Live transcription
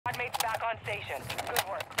back on station. Good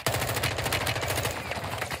work.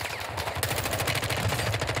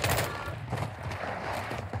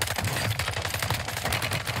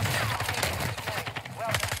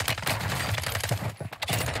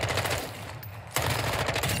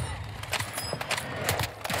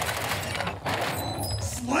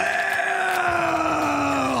 Well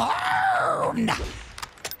done.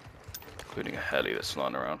 Including a heli that's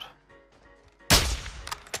flying around.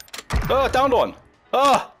 Oh, downed one!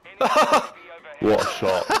 Ah! What a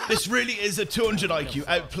shot. This really is a 200 IQ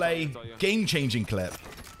outplay, game-changing clip.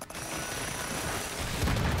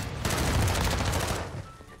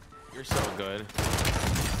 You're so good.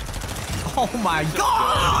 Oh my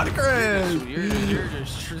God, Chris! You're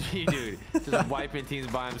just, dude, just wiping teams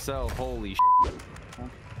by himself. Holy shit. I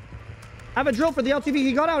have a drill for the LTV.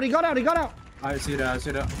 He got out. I see that, I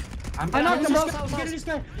see that. I knocked him, bro. Get this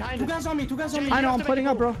guy. Two guys on me, I know, I'm putting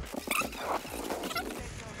up, bro.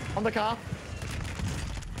 On the car.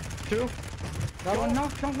 Two. That one, no.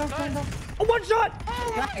 Oh, one shot!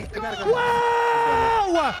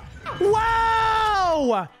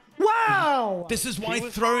 Wow! This is why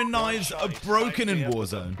throwing knives are broken in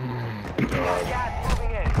Warzone. Gas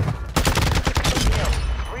moving in.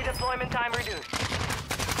 Redeployment time reduced.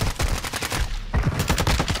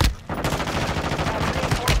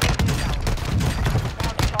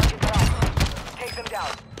 Take them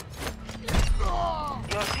down.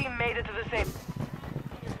 Your team made it to the safe.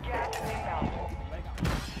 Gas is inbound.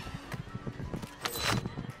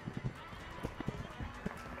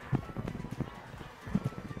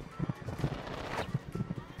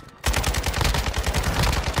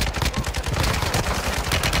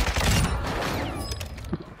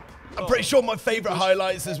 I'm pretty sure my favorite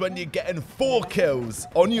highlights is when you're getting 4 kills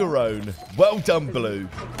on your own. Well done, Blue.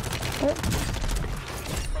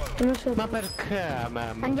 Ma perché,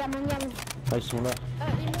 mamma? Andiamo. Fai sulla.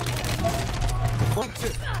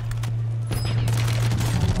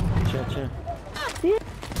 C'è.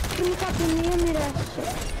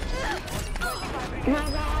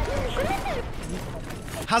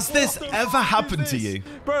 Has this ever happened to you?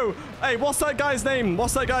 Bro, hey, what's that guy's name?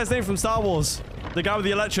 What's that guy's name from Star Wars? The guy with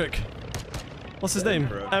the electric. What's his name?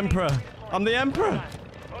 Emperor. I'm the Emperor.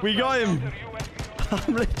 We got him.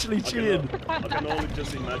 I'm literally cheating. I can only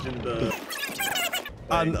just imagine the...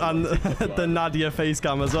 And the Nadia face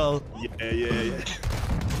cam as well. Yeah.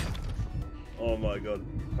 Oh my god.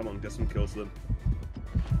 Come on, get some kills then.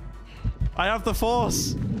 I have the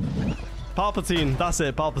Force. Palpatine. That's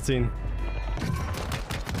it, Palpatine.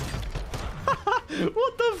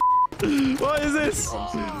 What the f? What is this?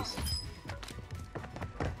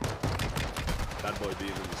 Bad boy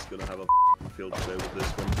Demon is gonna have a field day with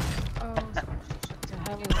this one.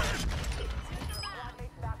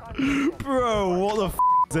 Bro, what the f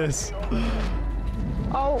is this?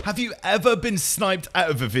 Oh. Have you ever been sniped out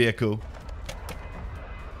of a vehicle?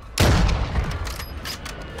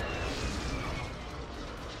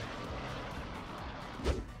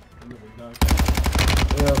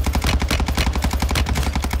 Yeah.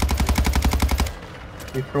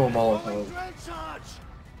 We throw them all out.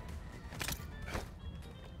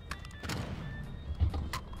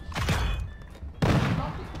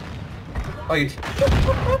 Oh, you...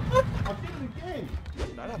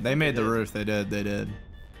 They made the roof. They did.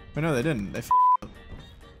 Wait, no, they didn't. They f***ed up.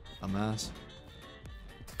 Dumbass.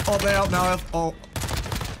 Oh, they up now. Oh.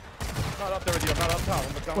 Not up there with you. I'm not up top.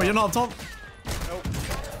 Wait, you're not up top? Nope.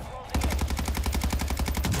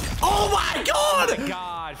 Oh my God!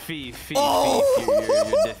 God, Fee, Oh!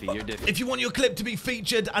 you're diffy. If you want your clip to be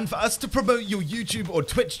featured and for us to promote your YouTube or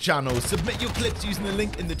Twitch channel, submit your clips using the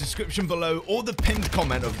link in the description below or the pinned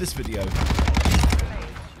comment of this video.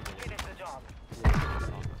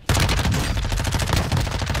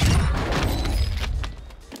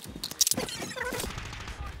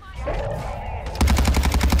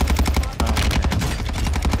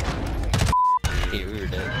 Hey, we were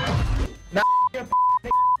dead.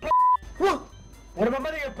 What about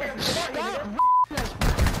money?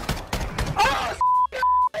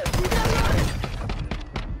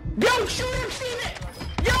 Yo, shoot him, Steven!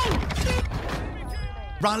 Yo!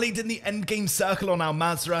 Rallied in the endgame circle on our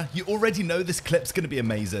Mazda. You already know this clip's gonna be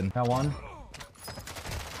amazing. Got 1.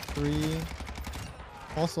 3.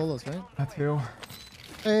 All solos, right? Got 2.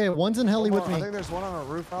 Hey, one's in heli with me. I think there's one on a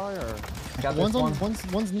roof, probably, or...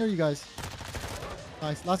 One's near you guys.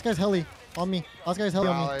 Nice. Last guy's heli on me. Last guy's heli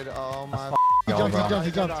on me. Oh my... He jumped.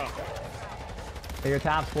 Get your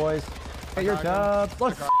taps, boys. Get your taps.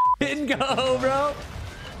 Let's Didn't go, bro.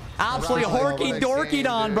 Absolutely horky dorky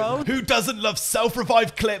on, bro. Who doesn't love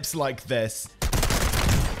self-revive clips like this?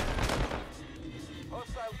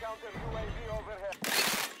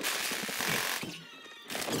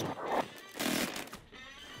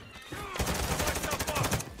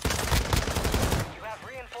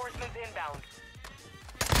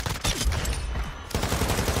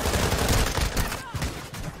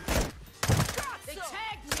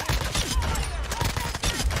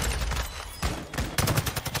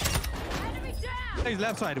 He's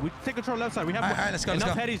left side. We take control left side. We have All right, let's go.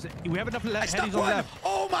 enough Let's go. headies. We have enough I headies stuck on one. left.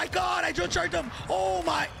 Oh my god, I drill charged him. Oh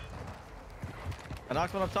my. I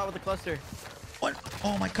knocked one up top with the cluster. What?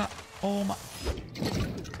 Oh my god. Oh my.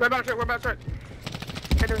 We're back right. We're back right.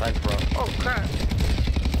 Nice, bro. Oh crap.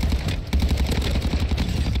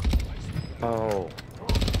 Oh.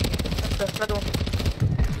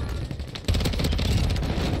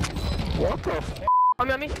 What the f?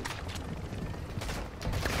 On me.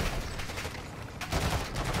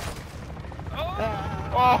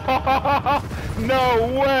 Oh,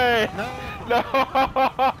 no way! No!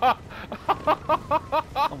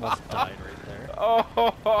 Almost died right there.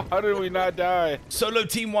 Oh, how did we not die? Solo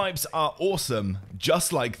team wipes are awesome,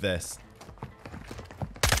 just like this.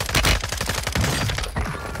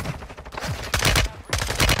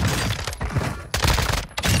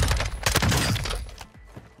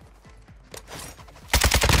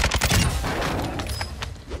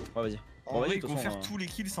 Ouais, vas-y. En vrai, ils vont faire tous les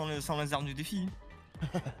kills sans les armes du défi.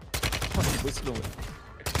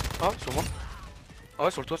 Ah, sur moi. Ah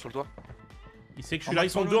ouais, sur le toit. Il sait que je suis là, ils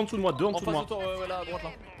sont deux en dessous de moi, deux en dessous de moi. Ouais, là, à droite, là.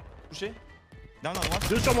 Touché. Down à droite.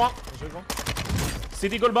 Deux sur moi. Je vais grand. C'est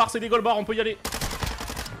des gold bars, on peut y aller.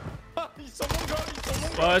 Ah, ils sont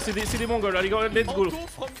mongols. Ouais, c'est des mongols, allez, let's go.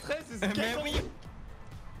 From 13, c'est Mais oui.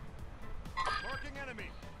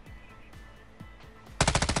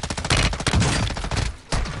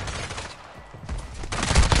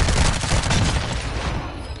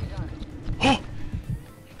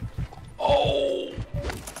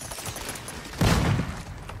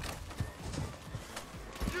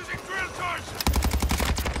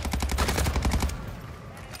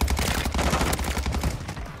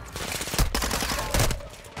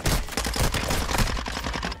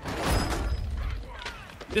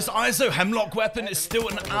 This ISO Hemlock weapon is still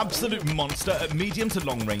an absolute monster at medium to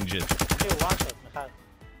long ranges.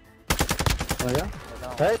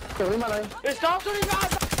 Hey, prima lei. Stop doing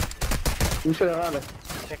that! Un generale.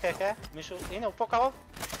 Che? Mișu, ine, un poc acolo.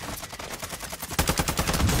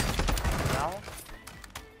 Bravo.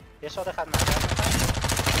 Ești o de harna.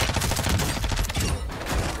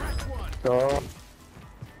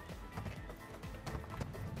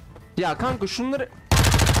 Ya kanka şunları...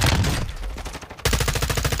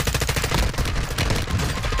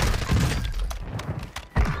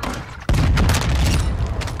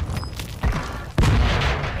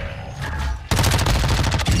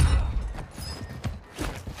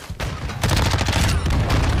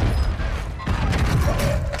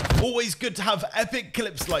 Always good to have epic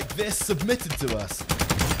clips like this submitted to us.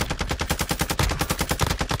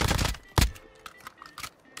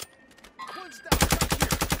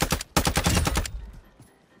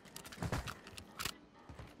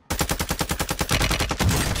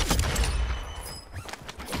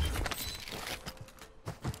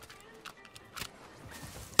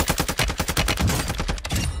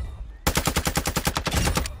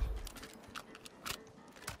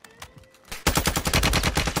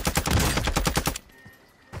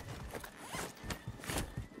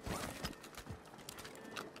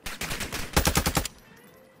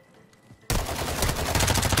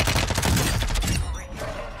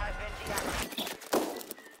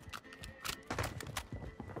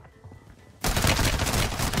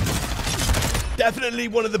 Definitely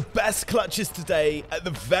one of the best clutches today at the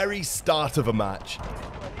very start of a match.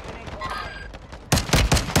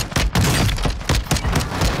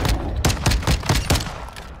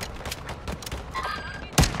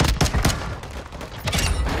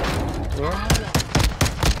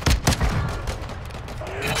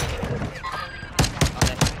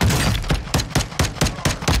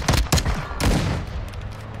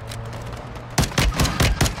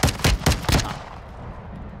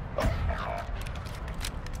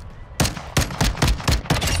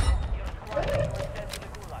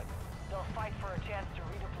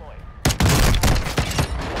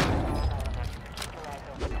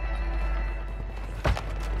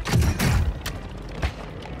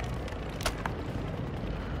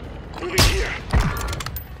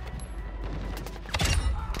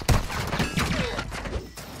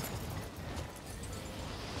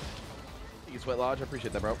 Sweat Lodge, I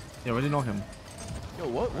appreciate that, bro. Yeah, where did you know him? Yo,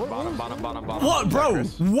 what? Bottom. What, bro?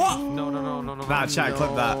 What? No. Nah, chat,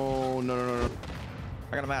 clip that. No.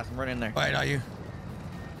 I got a mask. I'm running in there. Wait, are you?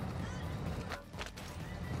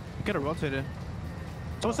 Get a rotated.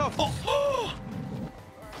 What's up? What's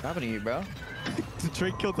happening to you, bro? The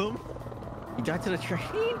train killed him. You got to the train?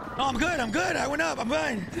 No, I'm good. I went up. I'm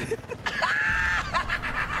fine.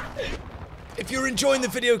 If you're enjoying the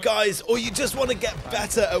video, guys, or you just want to get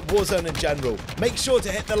better at Warzone in general, make sure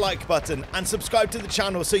to hit the like button and subscribe to the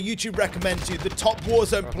channel so YouTube recommends you the top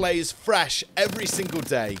Warzone plays fresh every single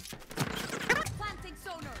day.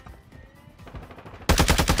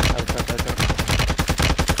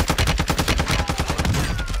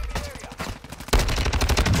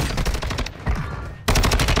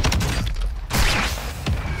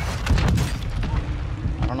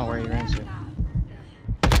 I don't know where he ran to.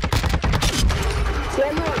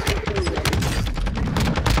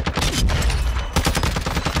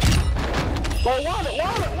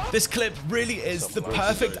 This clip really is the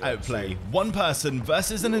perfect outplay. One person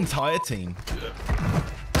versus an entire team.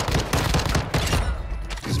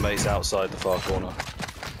 His mate's outside the far corner.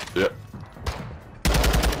 Yep.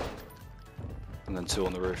 And then 2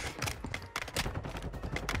 on the roof.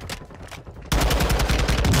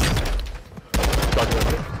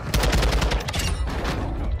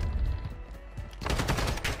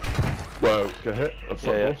 Whoa, get hit. That's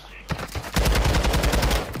not close.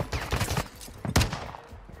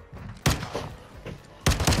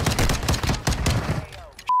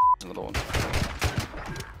 Another one.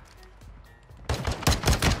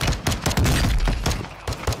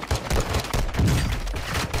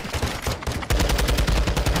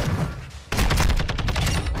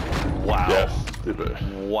 Wow. Yes, did it.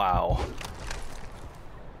 Wow.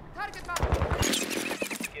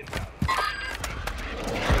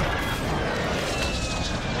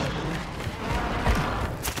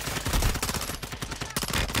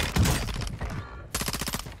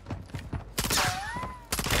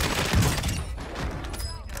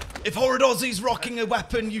 If Horrid Aussie's rocking a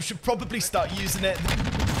weapon, you should probably start using it.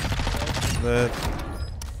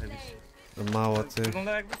 Mało tych.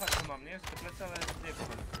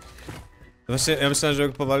 Właśnie, ja myślałem, że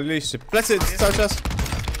go powaliliście. Plecy cały czas.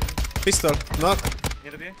 Pistol, no.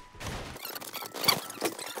 Nie robię.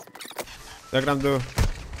 Ja gram dół.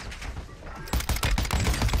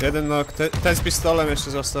 Jeden knock, ten z pistolem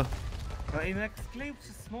jeszcze został. No i jak skleił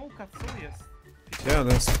przez smoka, co jest? Gdzie on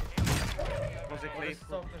jest? Może klej.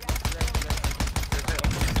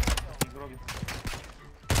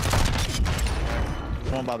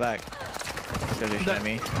 One by back. They're just at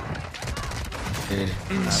me.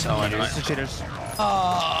 So annoying. It's the cheaters.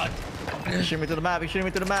 Oh! He shoot me to the map. He shoot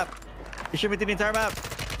me to the map. He shoot me to the entire map.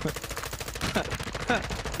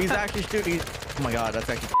 He's actually shooting. Oh my god, that's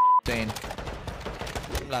actually insane.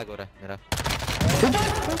 La góra, mira.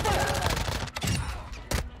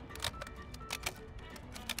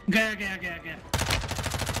 Gaya.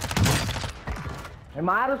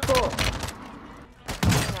 मार उसको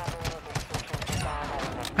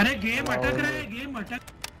अरे game अटक रहा है game अटक.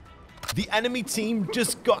 The enemy team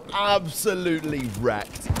just got absolutely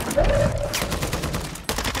wrecked.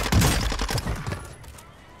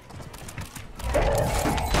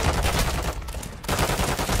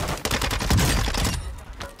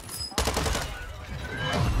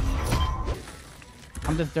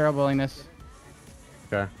 I'm just durabling this.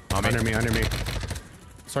 Okay. Under me.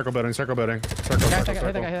 Circle building. Circle. Hit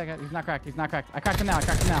that guy. He's not cracked. I cracked him now.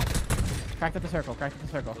 Cracked at the circle.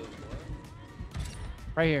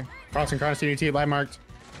 Right here. Crossing CDT, live marked.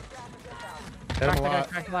 Hit him a lot.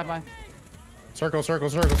 Cracked the live line. Circle,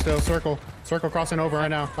 still, circle crossing over right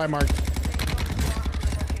now, live marked.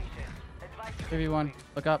 3v1,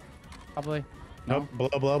 look up, probably. Nope,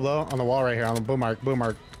 below, on the wall right here, on the boom mark.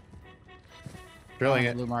 Drilling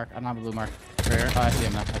it. Blue mark, I don't have a blue mark. Right here. Oh, I see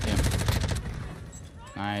him now,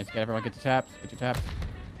 Nice, get everyone, get your taps,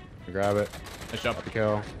 Grab it. Nice job.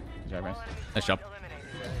 Kill. Good job, guys. Nice job.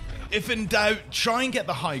 If in doubt, try and get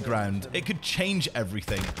the high ground. It could change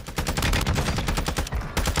everything.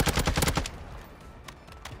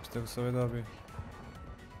 Tego sobie dobię.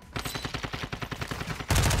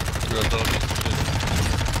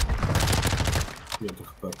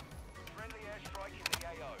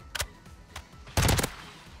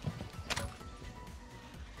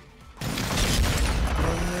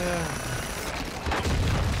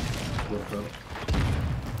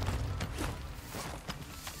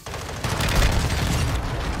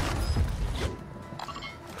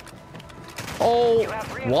 Oh,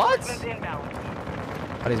 what?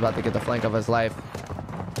 But he's about to get the flank of his life.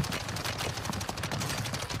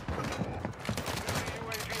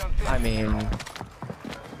 I mean,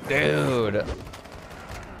 dude.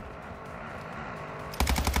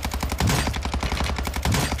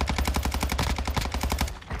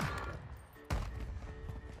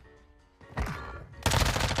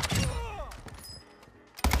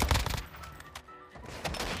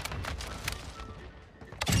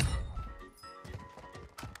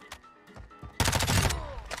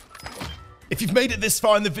 If If you've made it this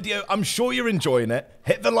far in the video, I'm sure you're enjoying it.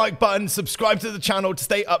 Hit the like button, subscribe to the channel to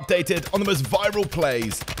stay updated on the most viral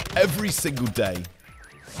plays every single day.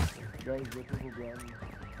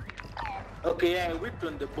 Okay, I whipped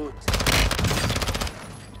on the boat.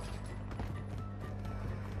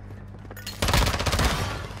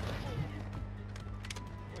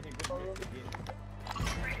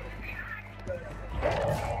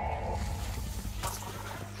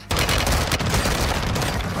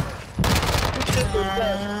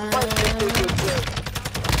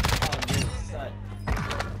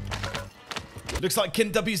 Looks like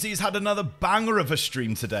Kin WZ's had another banger of a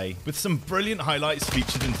stream today, with some brilliant highlights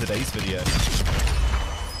featured in today's video.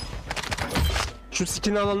 Şu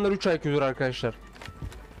skin alanlar 3 IQ'dur arkadaşlar.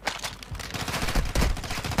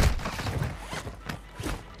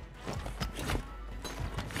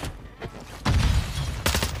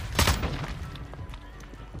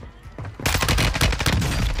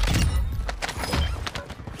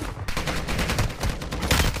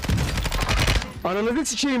 Ananızı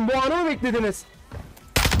sikeyim, bu anı mı beklediniz?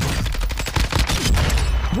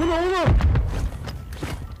 Bu ne oğlum?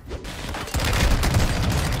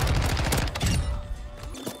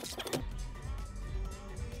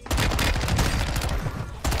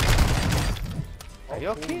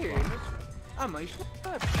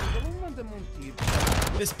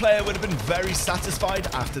 This player would have been very satisfied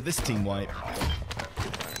after this team wipe.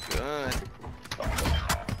 Good.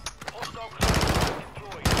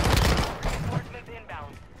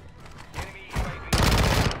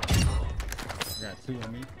 Got two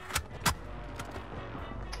on me.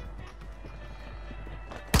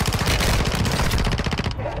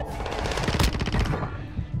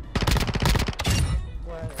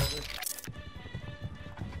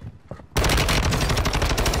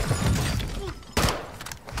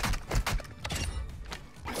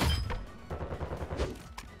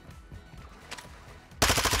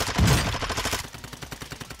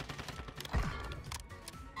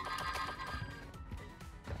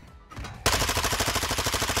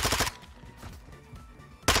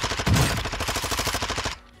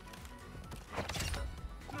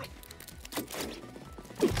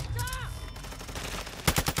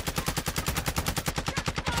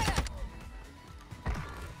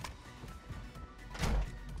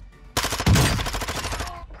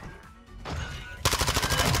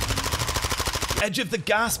 Edge of the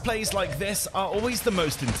gas plays like this are always the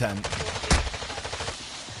most intense.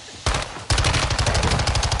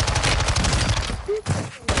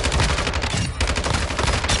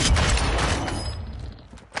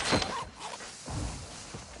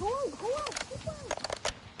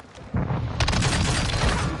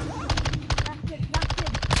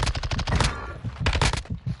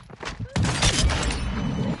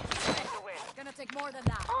 Gonna take more than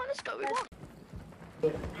that. Oh, let's go.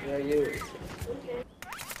 Yeah, you.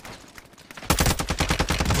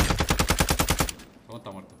 ¿Cómo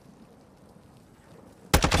está muerto?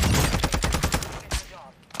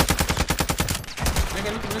 Venga,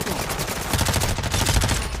 el último.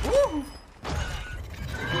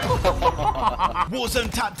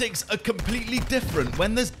 Warzone tactics are completely different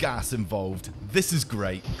when there's gas involved. This is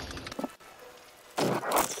great.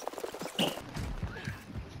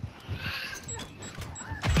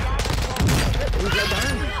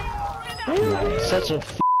 Such a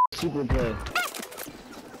super play.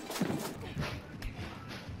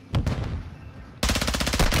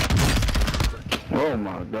 Oh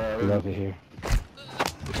my god, love it here.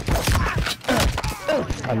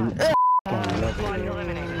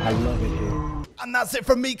 I love it here. And that's it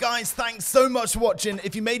from me, guys. Thanks so much for watching.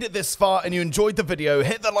 If you made it this far and you enjoyed the video,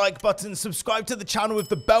 hit the like button, subscribe to the channel with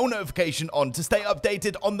the bell notification on to stay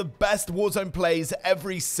updated on the best Warzone plays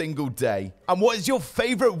every single day. And what is your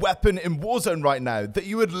favorite weapon in Warzone right now that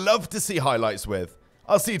you would love to see highlights with?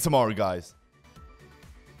 I'll see you tomorrow, guys.